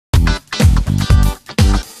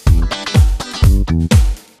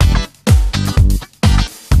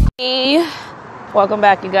Hey, welcome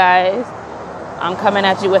back, you guys. I'm coming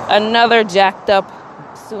at you with another jacked up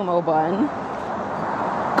sumo bun.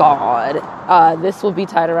 God, this will be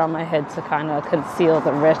tied around my head to kind of conceal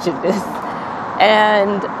the wretchedness.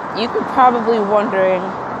 And you could probably wondering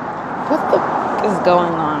what the f- is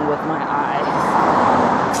going on with my eyes.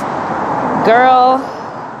 Girl,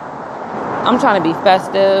 I'm trying to be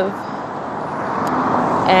festive,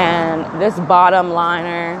 and this bottom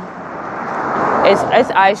liner, it's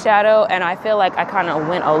eyeshadow, and I feel like I kind of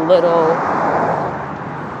went a little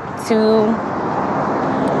too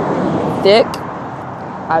thick.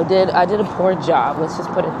 I did a poor job, let's just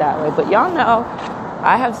put it that way. But y'all know,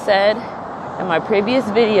 I have said in my previous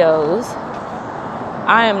videos,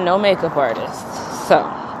 I am no makeup artist. So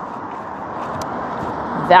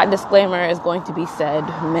that disclaimer is going to be said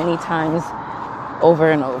many times over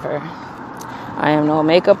and over. I am no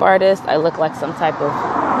makeup artist. I look like some type of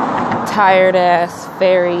tired ass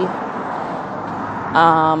fairy.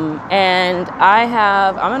 And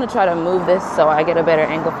I'm going to try to move this so I get a better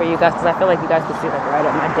angle for you guys, because I feel like you guys can see like right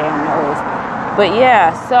up my damn nose. But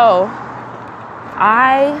yeah, so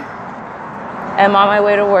I am on my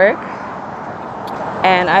way to work,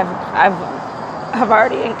 and I've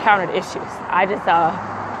already encountered issues. I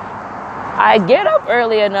get up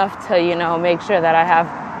early enough to, make sure that I have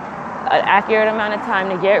an accurate amount of time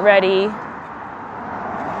to get ready,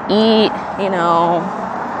 eat,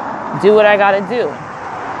 do what I gotta do.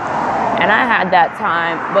 And I had that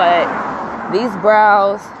time, but these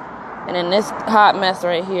brows and in this hot mess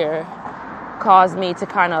right here caused me to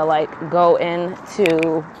kind of like go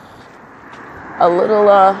into a little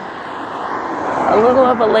of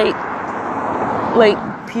a late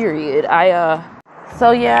period. I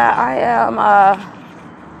am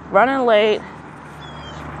running late,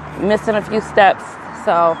 missing a few steps,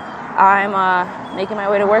 so I'm making my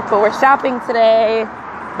way to work, but we're shopping today.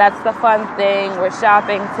 That's the fun thing. We're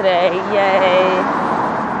shopping today. Yay.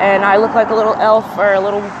 And I look like a little elf or a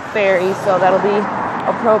little fairy, so that'll be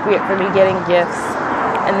appropriate for me getting gifts.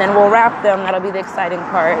 And then we'll wrap them. That'll be the exciting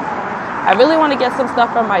part. I really want to get some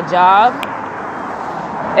stuff from my job.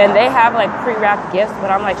 And they have like pre-wrapped gifts, but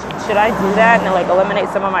I'm like, should I do that and like eliminate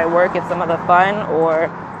some of my work and some of the fun, or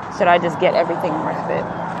should I just get everything and wrap it?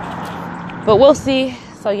 But we'll see.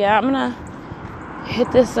 So yeah, I'm gonna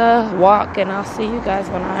hit this walk, and I'll see you guys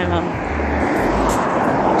when I'm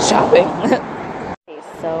shopping.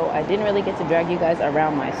 So I didn't really get to drag you guys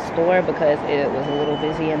around my store because it was a little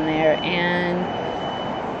busy in there, and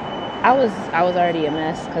I was already a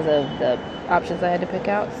mess because of the options I had to pick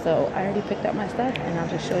out. So I already picked out my stuff, and I'll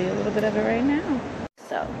just show you a little bit of it right now.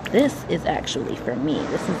 So this is actually for me.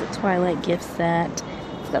 This is a Twilight gift set.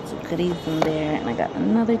 It's got some goodies in there, and I got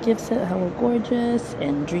another gift set, Hello Gorgeous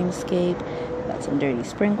and Dreamscape. Got some dirty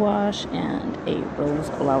spring wash and a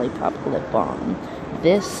rose lollipop lip balm.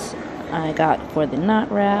 This I got for the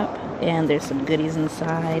knot wrap, and there's some goodies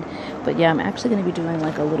inside. But yeah, I'm actually going to be doing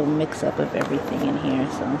like a little mix-up of everything in here,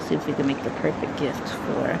 so let's see if we can make the perfect gift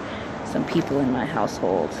for some people in my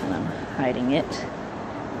household. And I'm hiding it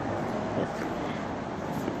with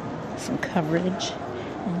some coverage,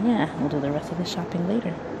 and yeah, we'll do the rest of the shopping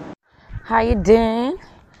later. How you doing?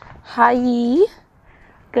 Hi.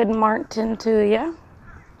 Good morning to you.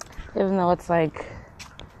 Even though it's like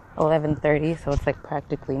 11:30, so it's like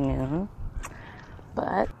practically noon.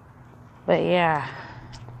 But yeah,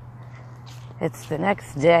 it's the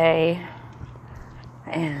next day,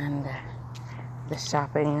 and the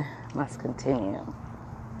shopping must continue.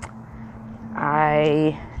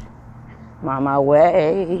 I'm on my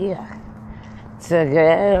way to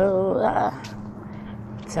go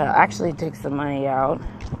to actually take some money out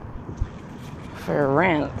for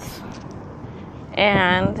rent,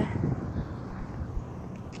 and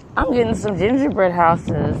I'm getting some gingerbread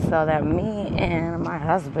houses so that me and my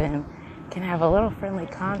husband can have a little friendly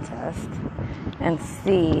contest and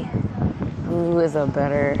see who is a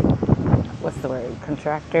better,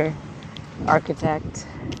 contractor, architect,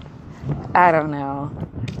 I don't know,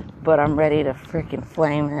 but I'm ready to freaking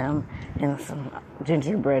flame him in some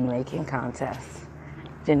gingerbread making contests,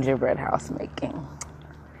 gingerbread house making.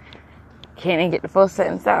 Can't even get the full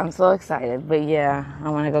sentence out. I'm so excited. But yeah, I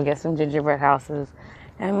want to go get some gingerbread houses.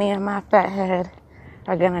 And me and my fat head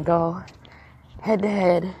are going to go head to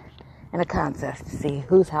head in a contest to see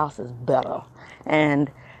whose house is better. And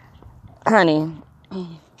honey,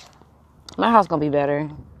 my house going to be better.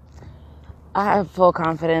 I have full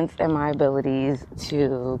confidence in my abilities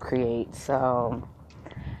to create. So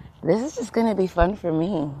this is just going to be fun for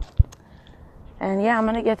me. And yeah, I'm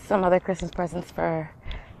going to get some other Christmas presents for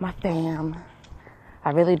my fam. I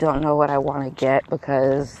really don't know what I want to get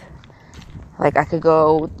because Like, I could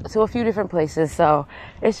go to a few different places. So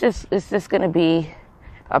it's just going to be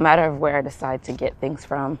a matter of where I decide to get things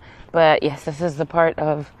from. But yes, this is the part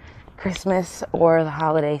of Christmas or the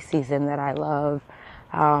holiday season that I love.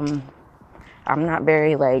 I'm not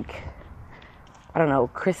very, like, I don't know,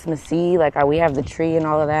 Christmassy. Like, we have the tree and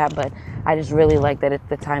all of that, but I just really like that it's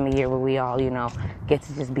the time of year where we all, get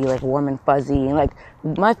to just be, like, warm and fuzzy. And, like,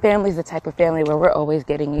 my family's the type of family where we're always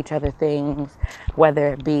getting each other things,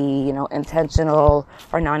 whether it be, intentional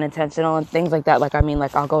or non-intentional and things like that. Like,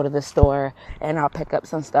 I'll go to the store and I'll pick up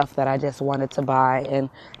some stuff that I just wanted to buy. And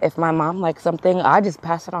if my mom likes something, I just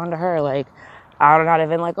pass it on to her. Like, I'm not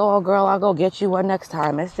even like, oh, girl, I'll go get you one next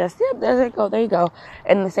time. It's just, yep, there you go, there you go.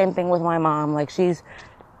 And the same thing with my mom. Like, she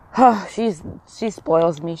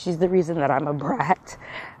spoils me. She's the reason that I'm a brat.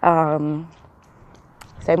 Same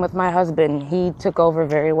with my husband. He took over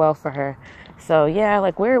very well for her. So, yeah,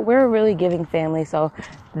 like, we're a really giving family. So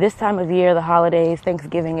this time of year, the holidays,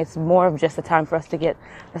 Thanksgiving, it's more of just a time for us to get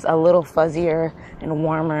just a little fuzzier and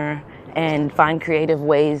warmer and find creative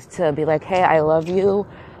ways to be like, hey, I love you.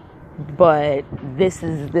 But this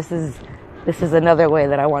is another way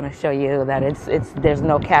that I want to show you that there's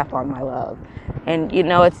no cap on my love. And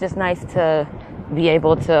it's just nice to be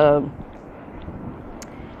able to,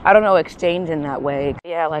 I don't know, exchange in that way.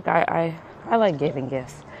 Yeah, like I like giving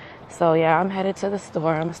gifts. So yeah, I'm headed to the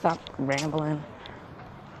store. I'm gonna stop rambling.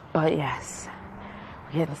 But yes,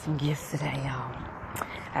 we're getting some gifts today, y'all.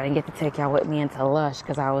 I didn't get to take y'all with me into Lush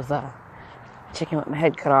because I was chicken with my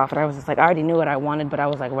head cut off, and I was just like, I already knew what I wanted, but I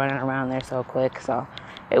was like running around there so quick, so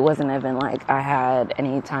it wasn't even like I had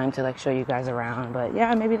any time to like show you guys around. But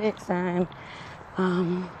yeah, maybe next time.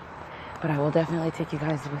 But I will definitely take you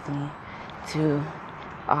guys with me to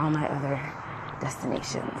all my other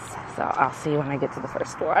destinations. So I'll see you when I get to the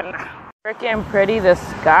first one. Freaking pretty the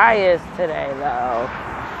sky is today, though.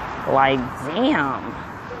 Like, damn.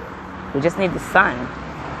 We just need the sun.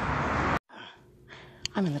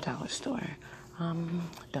 I'm in the dollar store.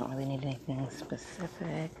 Don't really need anything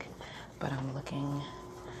specific, but I'm looking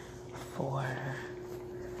for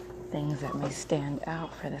things that may stand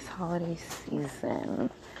out for this holiday season.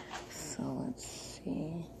 So let's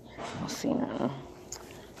see. I'll see now.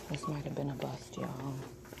 This might have been a bust, y'all,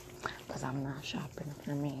 because I'm not shopping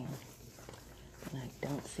for me. And I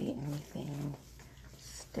don't see anything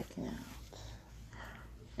sticking out.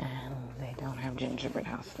 And they don't have gingerbread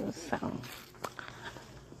houses, so I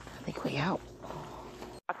think we out.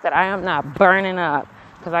 That I am not burning up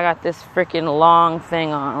because I got this freaking long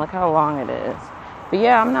thing on. Look how long it is. But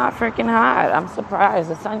yeah, I'm not freaking hot. I'm surprised.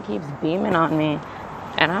 The sun keeps beaming on me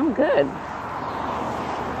and I'm good.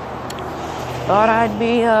 Thought I'd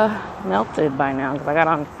be melted by now because I got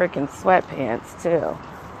on freaking sweatpants too.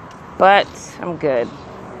 But I'm good.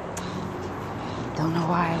 Don't know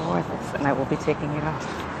why I wore this, and I will be taking it off.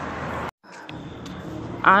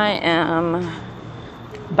 I am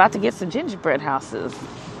about to get some gingerbread houses.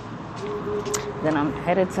 Then I'm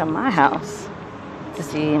headed to my house to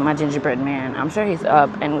see my gingerbread man. I'm sure he's up,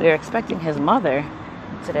 and we're expecting his mother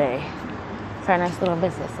today for a nice little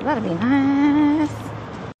visit. So that'll be nice.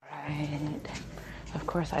 Right. Of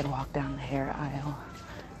course, I'd walk down the hair aisle,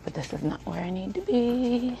 but this is not where I need to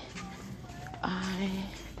be. I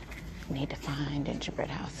need to find gingerbread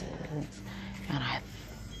houses, and I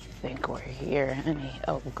think we're here, honey.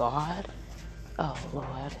 Oh, God. Oh,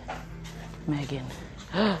 Lord. Megan.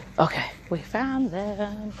 Okay, we found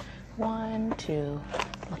them. 1, 2.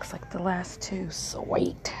 Looks like the last 2.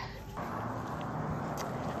 Sweet.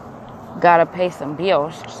 Gotta pay some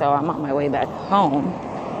bills, so I'm on my way back home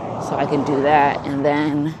so I can do that. And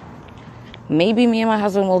then maybe me and my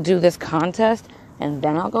husband will do this contest, and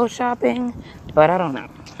then I'll go shopping. But I don't know.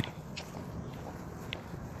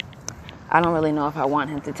 I don't really know if I want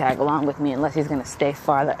him to tag along with me unless he's going to stay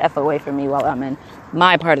far the F away from me while I'm in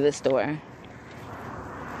my part of the store.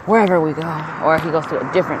 Wherever we go. Or he goes to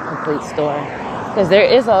a different complete store. Because there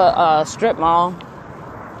is a strip mall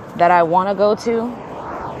that I want to go to.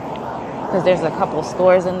 Because there's a couple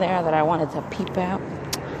stores in there that I wanted to peep out.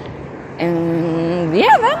 And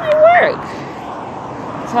yeah, that might work.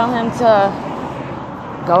 Tell him to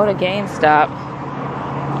go to GameStop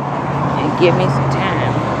and give me some time.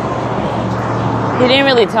 He didn't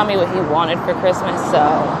really tell me what he wanted for Christmas, so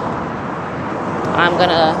I'm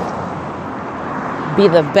gonna be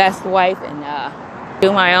the best wife and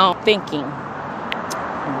do my own thinking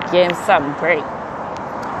and get him something great.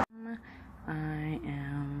 I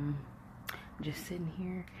am just sitting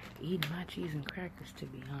here eating my cheese and crackers, to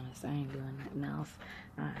be honest. I ain't doing nothing else.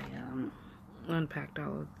 I unpacked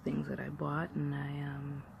all of the things that I bought, and I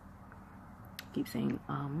keep saying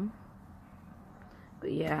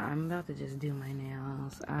But yeah, I'm about to just do my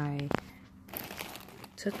nails. I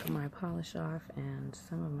took my polish off and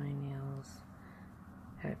some of my nails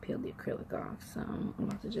had peeled the acrylic off. So I'm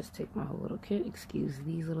about to just take my whole little kit. Excuse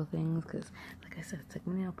these little things because, like I said, I took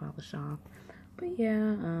my nail polish off. But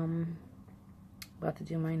yeah, about to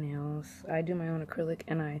do my nails. I do my own acrylic,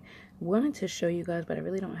 and I wanted to show you guys, but I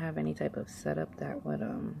really don't have any type of setup that would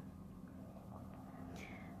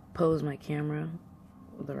pose my camera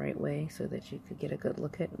the right way so that you could get a good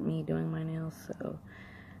look at me doing my nails. So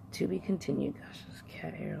to be continued. Gosh, this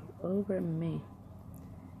cat hair all over me.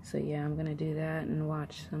 So yeah, I'm gonna do that and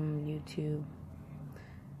watch some YouTube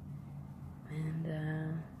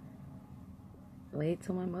and wait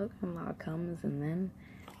till my mother-in-law comes and then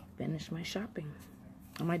finish my shopping.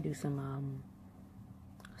 I might do some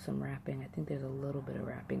wrapping. I think there's a little bit of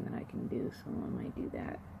wrapping that I can do, so I might do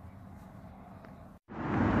that.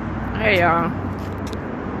 Hey y'all,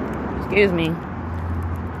 excuse me,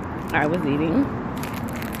 I was eating,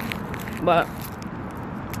 but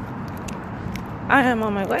I am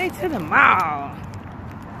on my way to the mall.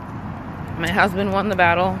 My husband won the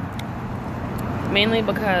battle, mainly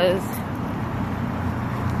because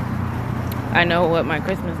I know what my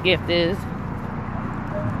Christmas gift is.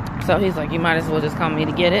 So he's like, you might as well just call me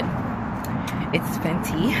to get it. It's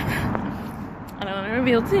Fenty. I don't want to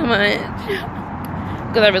reveal too much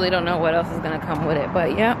because I really don't know what else is going to come with it.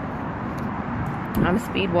 But yeah, I'm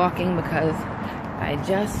speed walking because I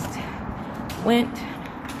just went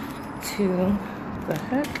to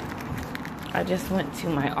I just went to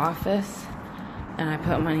my office and I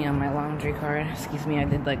put money on my laundry card. Excuse me, I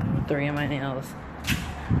did like 3 of my nails.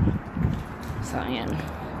 So yeah,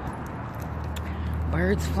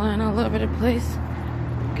 birds flying all over the place,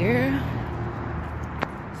 girl.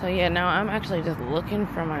 So yeah, now I'm actually just looking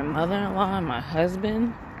for my mother-in-law and my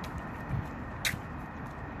husband.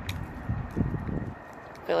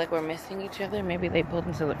 Feel like we're missing each other. Maybe they pulled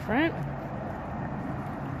into the front.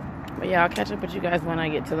 But yeah, I'll catch up with you guys when I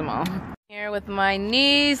get to the mall. Here with my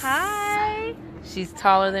niece. Hi. She's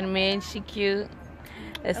taller than me and she cute.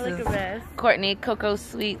 This is Courtney, Coco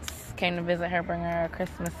Sweets. Came to visit her, bring her a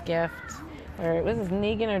Christmas gift. Or was this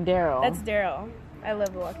Negan or Daryl? That's Daryl. I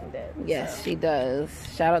love The Walking Dead. Yes, so. she does.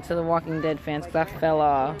 Shout out to the Walking Dead fans because I fell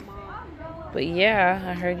off. But yeah,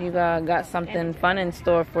 I heard you got something fun in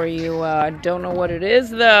store for you. I don't know what it is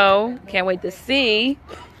though. Can't wait to see.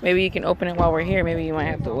 Maybe you can open it while we're here. Maybe you might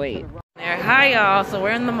have to wait. There. Hi y'all. So we're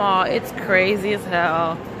in the mall. It's crazy as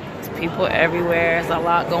hell. There's people everywhere. There's a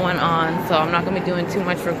lot going on. So I'm not going to be doing too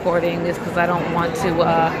much recording just because I don't want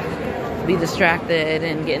to be distracted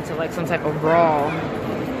and get into like some type of brawl.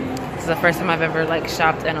 This is the first time I've ever like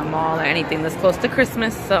shopped in a mall or anything this close to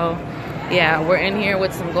Christmas. So yeah, we're in here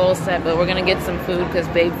with some goals set, but we're going to get some food because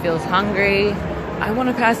babe feels hungry. I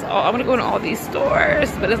want to go to all these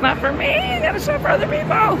stores, but it's not for me. I gotta shop for other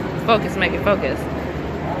people. Focus, make it focus.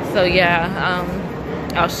 So yeah,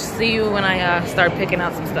 I'll see you when I start picking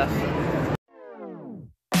out some stuff.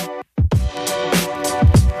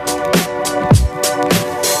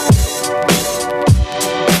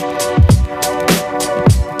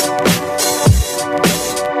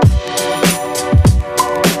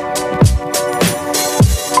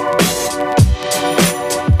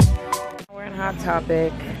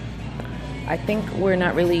 Topic. I think we're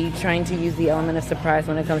not really trying to use the element of surprise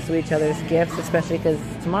when it comes to each other's gifts, especially because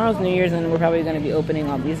tomorrow's New Year's and we're probably going to be opening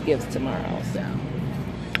all these gifts tomorrow. So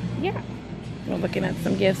yeah, we're looking at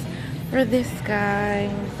some gifts for this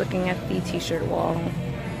guy. Looking at the t-shirt wall.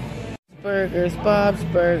 Burgers, Bob's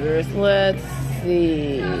Burgers. Let's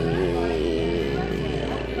see.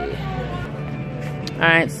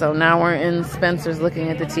 Alright, so now we're in Spencer's looking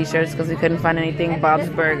at the t-shirts because we couldn't find anything Bob's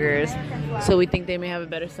Burgers. So we think they may have a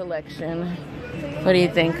better selection. What do you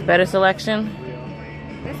think? Better selection?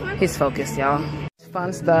 This one? He's focused, y'all.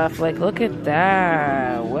 Fun stuff. Like, look at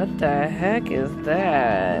that. What the heck is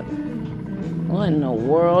that? What in the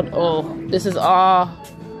world? Oh, this is all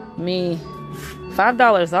me.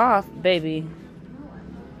 $5 off, baby.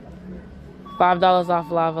 $5 off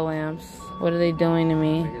lava lamps. What are they doing to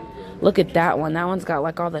me? Look at that one. That one's got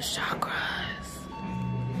like all the chakras.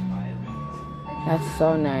 That's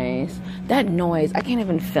so nice. That noise, I can't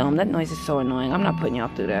even film. That noise is so annoying. I'm not putting y'all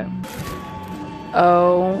through that.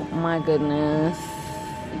 Oh my goodness.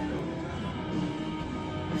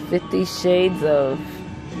 50 Shades of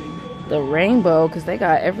the Rainbow, because they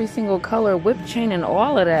got every single color, whip chain and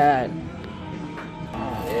all of that.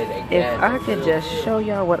 If I could just show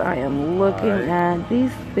y'all what I am looking at.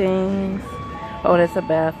 These things. Oh, that's a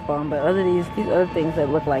bath bomb. But these other things that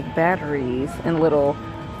look like batteries and little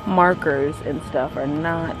markers and stuff are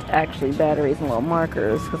not actually batteries and little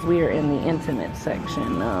markers, because we are in the intimate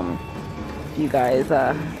section. If you guys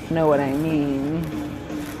know what I mean.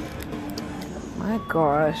 My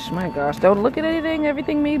gosh, don't look at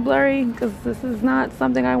everything made blurry, because this is not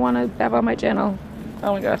something I want to have on my channel.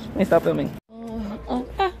 Oh my gosh, let me stop filming.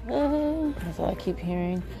 That's all I keep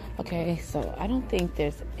hearing. Okay, so I don't think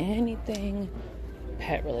there's anything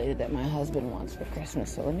pet related that my husband wants for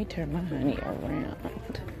Christmas, so let me turn my honey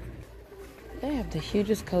around. They have the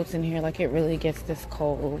hugest coats in here, like it really gets this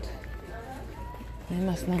cold. They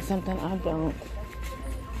must know something I don't.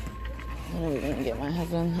 What are we gonna get my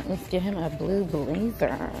husband? Let's get him a blue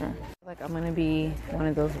blazer. Like I'm gonna be one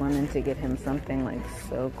of those women to get him something like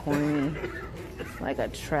so corny, like a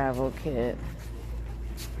travel kit,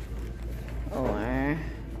 or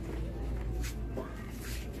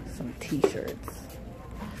some t-shirts.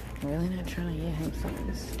 I'm really not trying to get him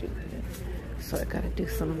something stupid, so I gotta do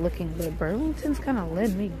some looking. But Burlington's kind of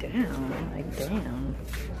led me down. Like damn,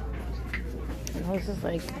 and I was just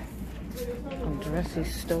like a dressy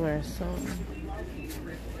store, so I'm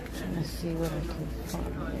trying to see what I can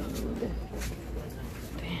find.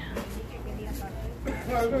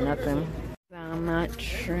 Damn, nothing. Not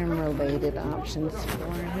trim related options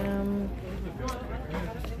for him.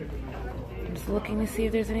 I'm just looking to see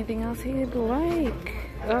if there's anything else he'd like.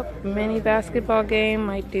 Oh, mini basketball game,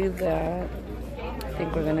 might do that. I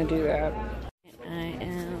think we're gonna do that. I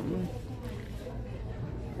am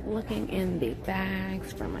looking in the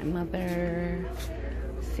bags for my mother,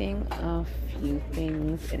 seeing a few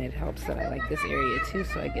things, and it helps that I like this area too,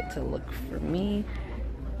 so I get to look for me.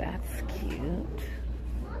 That's cute.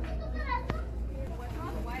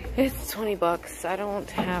 It's 20 bucks. I don't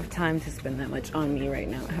have time to spend that much on me right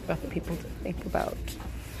now. I have other people to think about.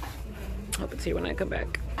 Hope it's here when I come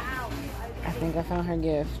back. I think I found her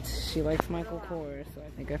gift. She likes Michael Kors, so I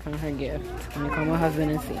think I found her gift. Let me call my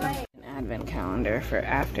husband and see. An advent calendar for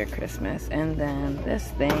after Christmas. And then this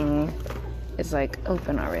thing is like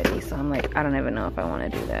open already, so I'm like, I don't even know if I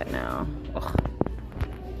want to do that now. Ugh.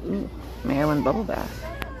 Ooh, Maryland bubble bath.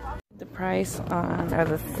 The price on, or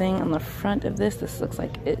the thing on the front of this looks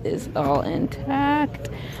like it is all intact,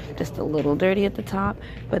 just a little dirty at the top,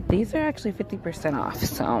 but these are actually 50% off,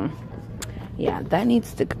 so yeah, that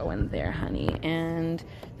needs to go in there, honey. And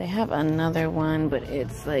they have another one, but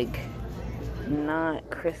it's like not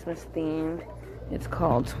Christmas themed. It's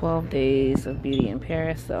called 12 Days of Beauty in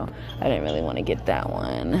Paris, so I didn't really want to get that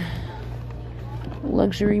one.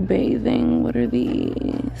 Luxury bathing, what are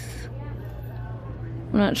these?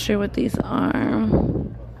 I'm not sure what these are.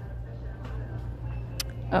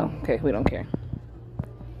 Oh, okay, we don't care.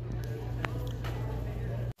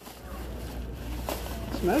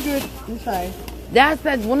 Smells good inside.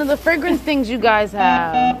 That's one of the fragrance things you guys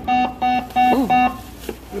have. Ooh.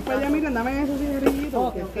 Y para allá, mira, dame esos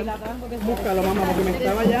cigarrillitos. Búscalo, mamá, porque me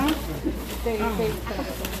estaba allá.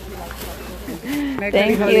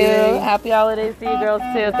 Thank you. Happy holidays to you girls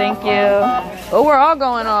too. Thank you. Oh, we're all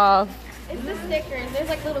going off. It's the stickers. There's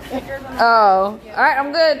like little stickers on the Oh, all right,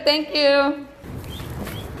 I'm good. Thank you.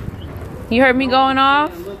 You heard me going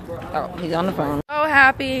off? Oh, he's on the phone. So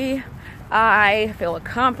happy. I feel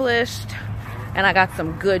accomplished, and I got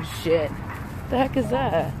some good shit. What the heck is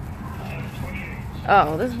that?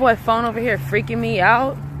 Oh, this boy phone over here freaking me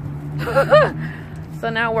out. So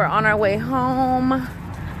now we're on our way home,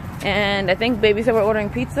 and I think baby said we're ordering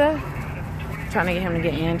pizza. Trying to get him to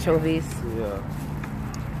get anchovies. Yeah.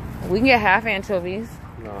 We can get half anchovies.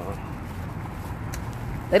 No.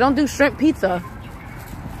 They don't do shrimp pizza.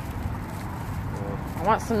 I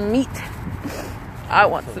want some meat. I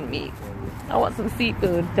want some meat. I want some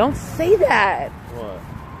seafood. Don't say that.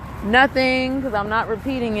 What? Nothing, because I'm not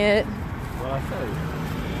repeating it. What I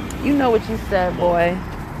say? You know what you said, boy.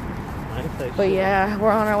 I ain't say But shit. yeah,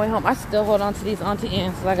 we're on our way home. I still hold on to these Auntie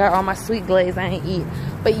Anne's because I got all my sweet glaze I ain't eat.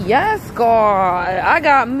 But yes, God, I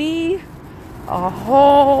got me a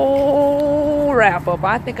whole wrap up.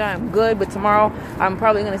 I think I'm good, but tomorrow I'm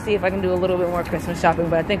probably going to see if I can do a little bit more Christmas shopping,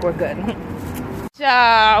 but I think we're good.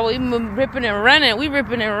 Child, we ripping and running. We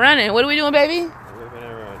ripping and running. What are we doing, baby?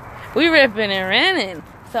 We ripping and running.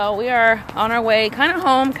 So we are on our way, kind of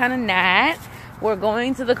home, kind of not. We're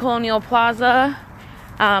going to the Colonial Plaza.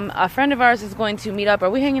 A friend of ours is going to meet up. Are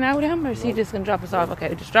we hanging out with him, or is he just going to drop us off?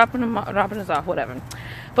 Okay, just dropping us off, whatever.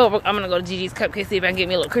 But I'm going to go to Gigi's Cupcake, see if I can get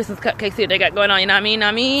me a little Christmas cupcake, see what they got going on, you know what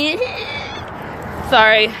I mean?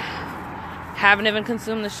 Sorry. Haven't even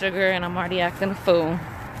consumed the sugar, and I'm already acting a fool.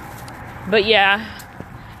 But yeah,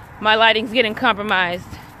 my lighting's getting compromised.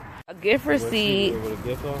 A gift receipt. With a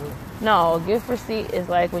gift on it? No, a gift receipt is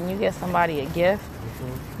like when you get somebody a gift,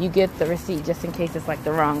 you get the receipt just in case it's like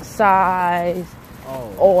the wrong size.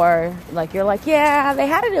 Oh. Or like you're like, yeah, they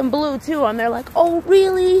had it in blue too, and they're like, oh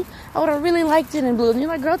really? I would have really liked it in blue. And you're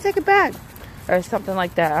like, girl, take it back, or something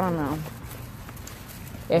like that. I don't know.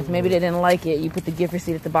 If maybe they didn't like it, you put the gift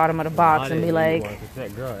receipt at the bottom of the box and be like,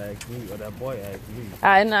 that girl asked me, or that boy asked me.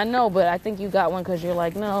 I know, but I think you got one because you're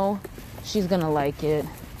like, no, she's gonna like it,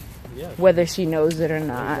 Yeah. whether she knows it or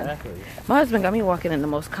not. Exactly. My husband got me walking in the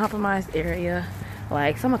most compromised area.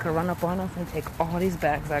 Like, someone could run up on us and take all these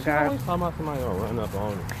bags I got. Always talking about somebody gonna run up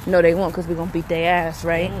on us. No, they won't, because we're gonna beat their ass,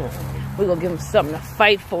 right? Yeah. We're gonna give them something to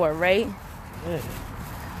fight for, right? Yeah.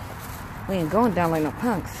 We ain't going down like no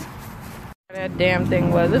punks. That damn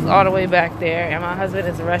thing was, it's all the way back there, and my husband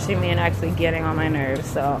is rushing me and actually getting on my nerves,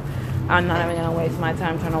 so I'm not even gonna waste my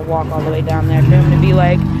time trying to walk all the way down there for him to be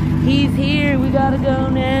like, he's here, we gotta go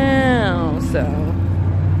now. So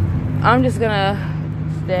I'm just gonna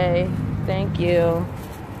stay, thank you,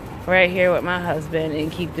 right here with my husband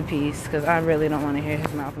and keep the peace, because I really don't want to hear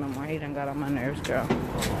his mouth no more. He done got on my nerves, girl.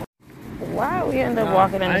 Why we end up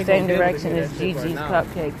walking in the same direction as GG's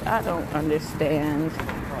Cupcakes? I don't understand.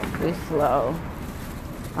 We slow.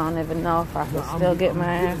 I don't even know if I can still get my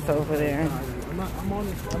ass over there. I'm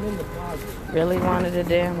in the closet. Really wanted a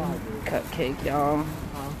damn cupcake, y'all.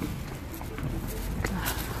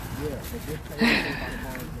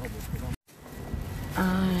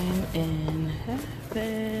 I'm in heaven.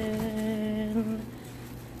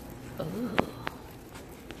 Ooh.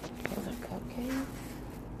 Those are cupcakes?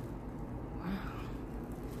 Wow.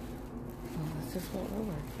 Well, this is what we're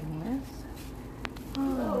working with.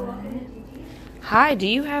 Alright. Hi, do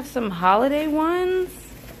you have some holiday ones?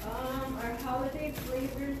 Our holiday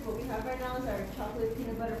flavors, what we have right now is our chocolate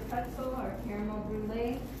peanut butter pretzel, our caramel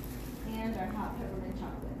brulee, and our hot peppermint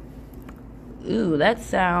chocolate. Ooh, that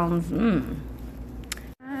sounds,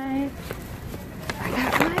 Hi. I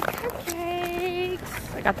got my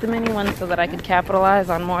cupcakes. I got the mini ones so that I could capitalize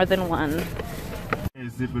on more than one.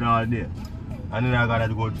 Sipping all day. And then I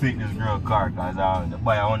gotta go take this girl car because I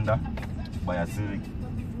buy a Honda, buy a Civic.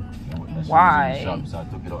 Why? The shop, so I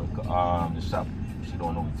took it out the shop. She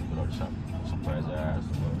don't know we took it out the shop. Surprise her ass.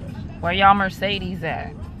 Where y'all Mercedes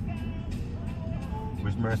at?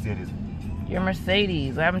 Which Mercedes? Your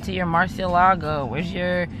Mercedes. What happened to your Murcielago? Where's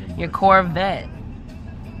your Corvette?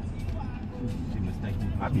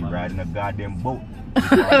 I be riding a goddamn boat.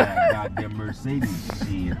 Goddamn Mercedes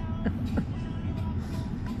shit.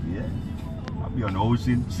 Yeah. I be on the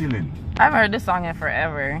ocean chilling. I've heard this song in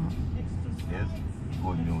forever. Yes.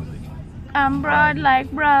 Good music. I'm broad like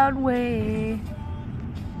Broadway.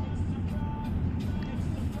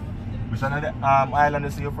 Which one of the island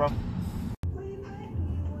is you from?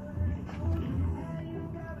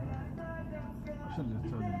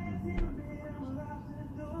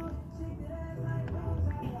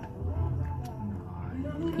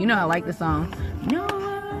 You know I like the song. No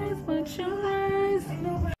eyes but your eyes.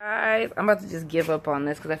 Guys, I'm about to just give up on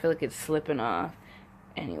this because I feel like it's slipping off.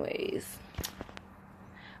 Anyways,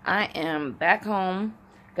 I am back home.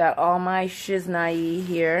 Got all my shiznai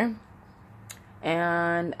here.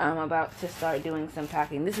 And I'm about to start doing some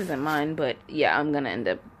packing. This isn't mine, but yeah, I'm going to end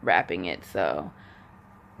up wrapping it. So,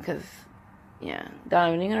 because, yeah.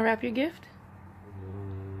 Donovan, are you going to wrap your gift?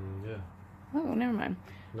 Yeah. Oh, never mind.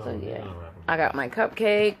 No, So, yeah. gonna wrap 'em. I got my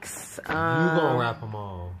cupcakes. You gonna wrap them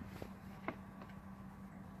all.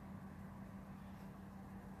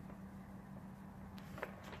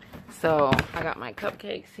 So, I got my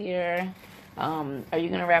cupcakes here. Are you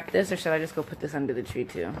going to wrap this, or should I just go put this under the tree,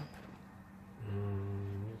 too?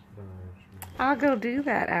 I'll go do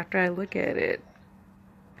that after I look at it.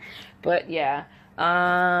 But yeah,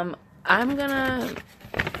 I'm gonna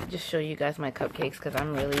just show you guys my cupcakes because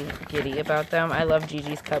I'm really giddy about them. I love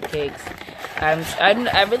GG's Cupcakes.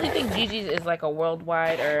 I really think GG's is like a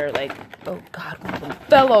worldwide, or like, oh god, one of them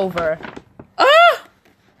fell over. Ah!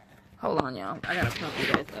 Hold on, y'all. I gotta pump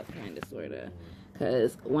you guys up, kind of, sort of,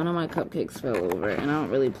 because one of my cupcakes fell over, and I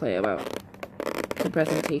don't really play about the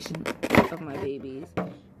presentation of my babies.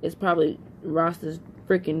 It's probably Ross's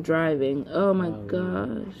freaking driving. Oh my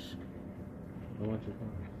gosh.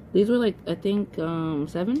 These were like, I think,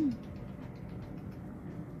 7?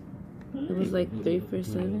 It was like 3 for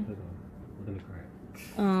 7.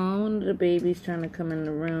 Oh, one of the babies trying to come in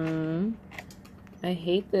the room. I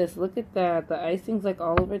hate this. Look at that. The icing's like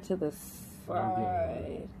all over to the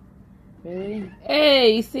side. Really?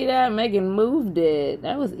 Hey, you see that? Megan moved it.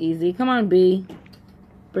 That was easy. Come on, B.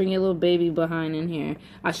 Bring your little baby behind in here.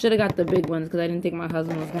 I should have got the big ones because I didn't think my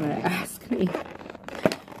husband was going to ask me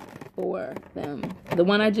for them. The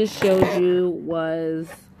one I just showed you was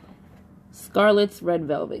Scarlett's Red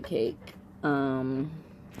Velvet Cake.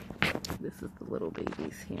 This is the little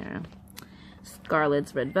babies here.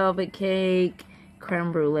 Scarlett's red velvet cake,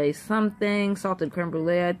 creme brulee something, salted creme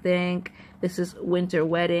brulee, I think. This is winter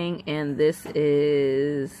wedding, and this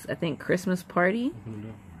is, I think, Christmas party.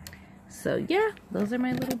 So yeah, those are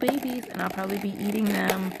my little babies, and I'll probably be eating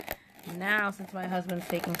them now since my husband's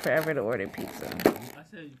taking forever to order pizza. I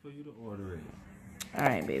said for you to order it. All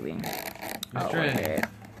right, baby. I'll order it.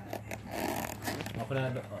 Open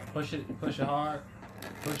that, push it hard.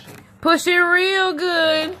 Push it real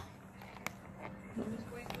good.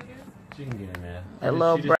 She can get in there.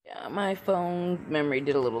 Hello, bro. Yeah, my phone memory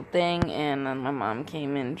did a little thing, and then my mom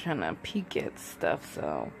came in trying to peek at stuff,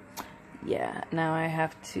 so yeah, now I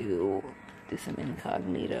have to do some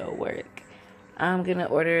incognito work. I'm gonna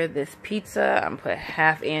order this pizza. I'm gonna put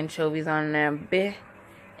half anchovies on there,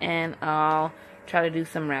 and I'll try to do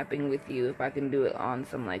some wrapping with you if I can do it on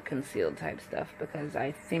some like concealed type stuff, because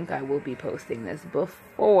I think I will be posting this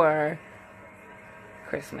before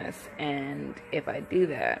Christmas, and if I do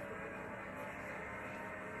that,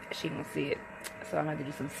 she can see it, so I'm gonna have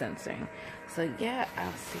to do some censoring. So yeah,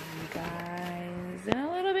 I'll see you guys in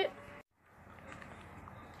a little bit.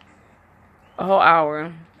 A whole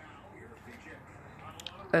hour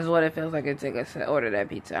is what it feels like it took us to order that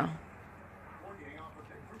pizza.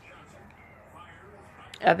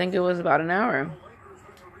 I think it was about an hour.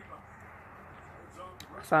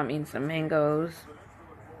 So I'm eating some mangoes.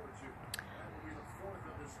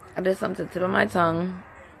 I did something to the tip of my tongue.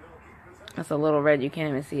 It's a little red, you can't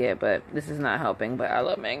even see it, but this is not helping. But I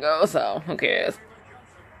love mango, so who cares?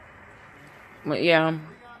 But yeah,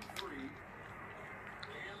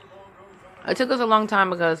 it took us a long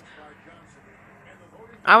time because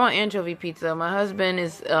I want anchovy pizza. My husband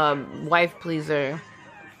is a wife pleaser,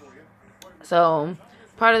 so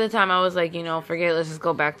part of the time I was like, you know, forget it, let's just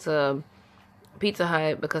go back to Pizza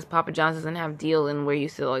Hut, because Papa John's doesn't have deal, and we're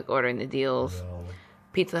used to like ordering the deals.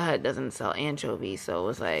 Pizza Hut doesn't sell anchovies, so it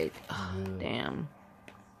was like, oh, damn.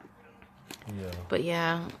 Yeah. But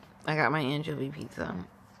yeah, I got my anchovy pizza.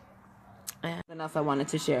 And something else I wanted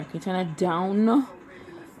to share. Can you turn it down?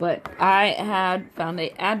 But I had found an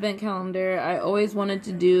advent calendar. I always wanted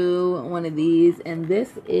to do one of these, and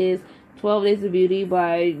this is 12 Days of Beauty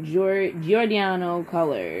by Giordano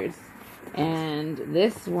Colors. And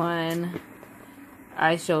this one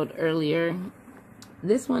I showed earlier.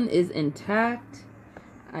 This one is intact.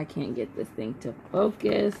 I can't get this thing to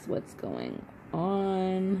focus. What's going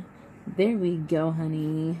on? There we go,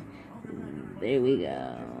 honey. There we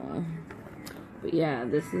go. But yeah,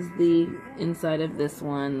 this is the inside of this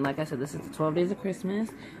one. Like I said, this is the 12 Days of Christmas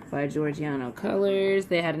by Giordano Colors.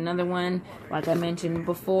 They had another one, like I mentioned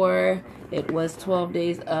before. It was 12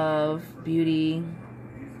 Days of Beauty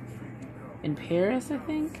in Paris, I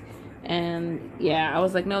think. And yeah, I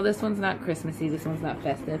was like, no, this one's not Christmassy, this one's not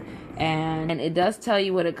festive. And it does tell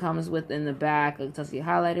you what it comes with in the back. It tells you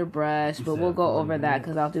highlighter, brush, but we'll go over that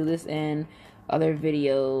because I'll do this in other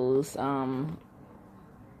videos.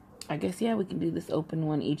 I guess, yeah, we can do this open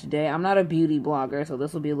one each day. I'm not a beauty blogger, so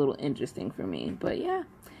this will be a little interesting for me. But yeah,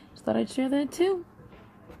 just thought I'd share that too.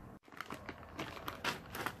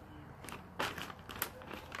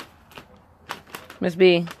 Miss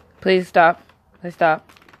B, please stop. Please stop.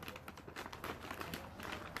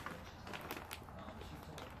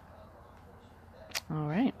 All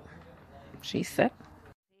right, she's set.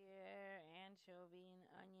 Here, anchovy and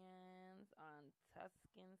onions on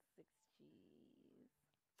Tuscan 6 cheese.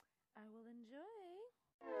 I will enjoy.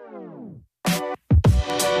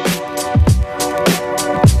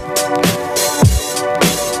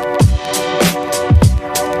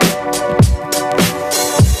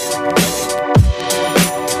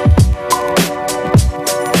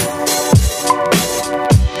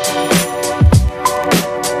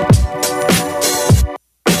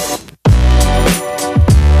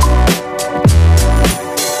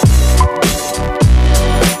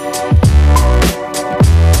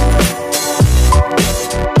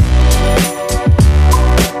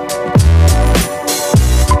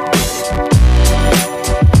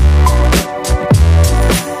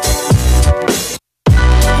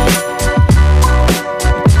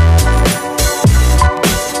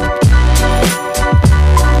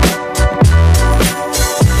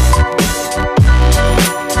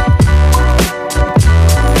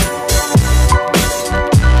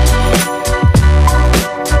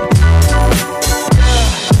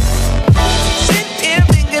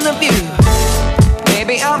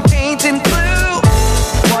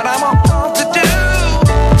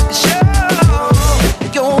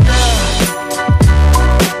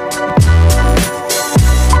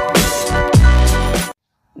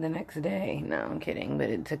 The next day, no, I'm kidding, but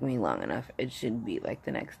it took me long enough. It should be like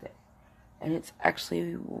the next day. and it's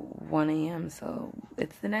actually 1 a.m., so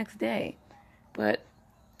it's the next day. But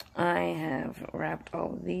I have wrapped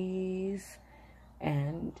all of these,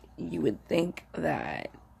 and you would think that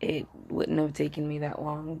it wouldn't have taken me that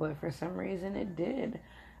long, but for some reason it did.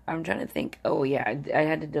 I'm trying to think. Oh yeah, I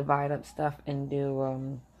had to divide up stuff and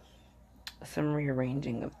do some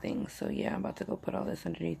rearranging of things. So yeah, I'm about to go put all this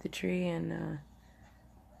underneath the tree and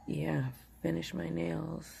yeah, finish my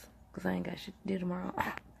nails, because I ain't got shit to do tomorrow.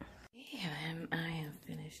 And I have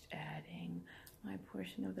finished adding my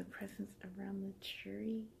portion of the presents around the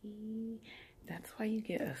tree. That's why you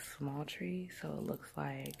get a small tree, so it looks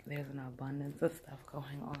like there's an abundance of stuff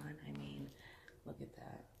going on. I mean, look at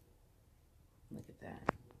that. Look at that.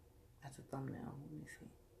 That's a thumbnail. Let me see.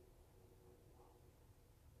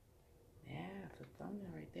 Yeah, it's a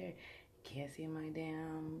thumbnail right there. You can't see my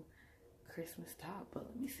damn Christmas top, but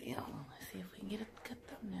let me see. Hold on. Let's see if we can get a good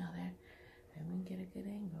thumbnail there. Maybe we can get a good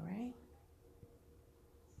angle, right?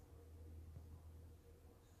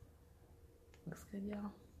 Looks good,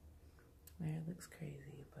 y'all? There, it looks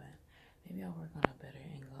crazy, but maybe I'll work on a better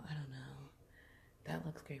angle. I don't know. That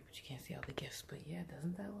looks great, but you can't see all the gifts. But yeah,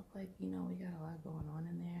 doesn't that look like, you know, we got a lot going on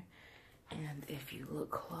in there? And if you look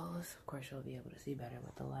close, of course, you'll be able to see better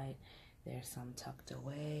with the light. There's some tucked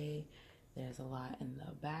away. There's a lot in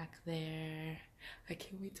the back there. I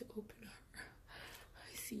can't wait to open her.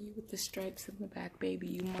 I see you with the stripes in the back, baby.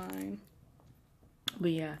 You mine.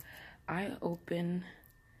 But yeah, I open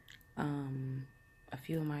a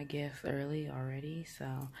few of my gifts early already, so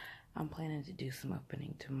I'm planning to do some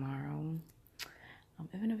opening tomorrow.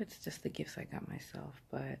 Even if it's just the gifts I got myself,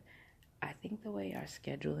 but I think the way our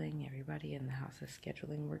scheduling, everybody in the house's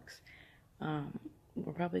scheduling works,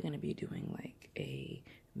 we're probably going to be doing like a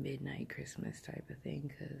midnight Christmas type of thing,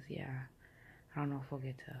 because yeah, I don't know if we'll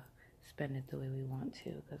get to spend it the way we want to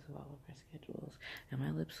because of all of our schedules. And my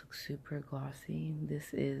lips look super glossy.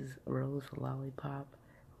 This is Rose Lollipop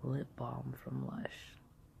Lip Balm from Lush.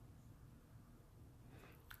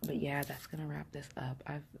 But yeah, that's gonna wrap this up.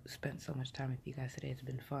 I've spent so much time with you guys today. It's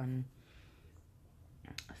been fun.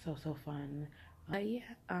 So fun. Yeah,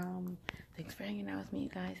 thanks for hanging out with me, you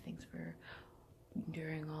guys. Thanks for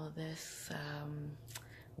enduring all of this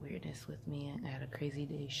weirdness with me. I had a crazy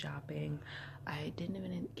day shopping. I didn't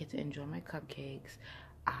even get to enjoy my cupcakes.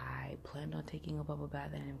 I planned on taking a bubble bath.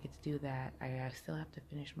 I didn't get to do that. I still have to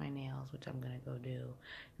finish my nails, which I'm gonna go do,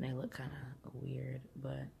 and they look kind of weird,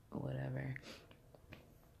 but whatever.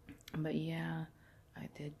 But yeah, I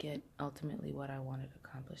did get ultimately what I wanted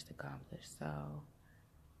accomplished. So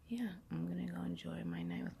yeah, I'm gonna go enjoy my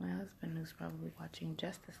night with my husband, who's probably watching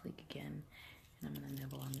Justice League again, and I'm gonna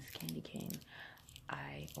nibble on this candy cane.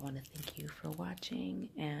 I want to thank you for watching,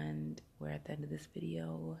 and we're at the end of this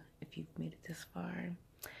video. If you've made it this far,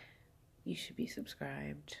 you should be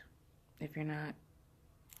subscribed. If you're not,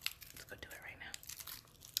 let's go do it right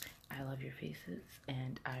now. I love your faces,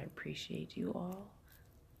 and I appreciate you all.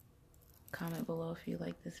 Comment below if you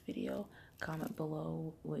like this video. Comment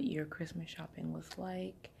below what your Christmas shopping was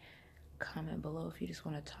like. Comment below if you just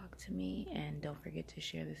want to talk to me, and don't forget to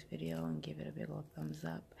share this video and give it a big old thumbs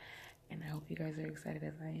up. And I hope you guys are excited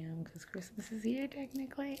as I am, because Christmas is here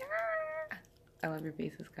technically. I love your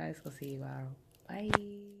faces, guys. I'll see you out.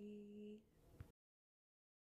 Bye.